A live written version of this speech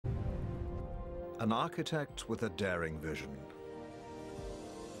An architect with a daring vision.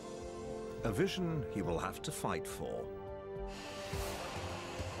 A vision he will have to fight for.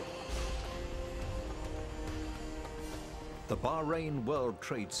 The Bahrain World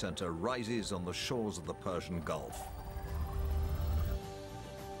Trade Center rises on the shores of the Persian Gulf.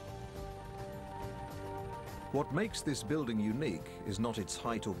 What makes this building unique is not its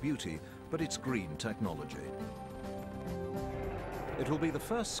height or beauty, but its green technology. It will be the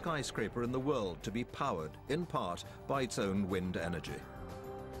first skyscraper in the world to be powered, in part, by its own wind energy.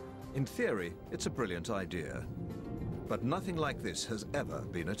 In theory, it's a brilliant idea, but nothing like this has ever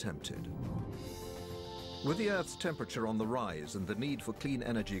been attempted. With the Earth's temperature on the rise and the need for clean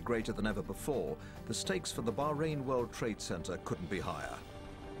energy greater than ever before, the stakes for the Bahrain World Trade Center couldn't be higher.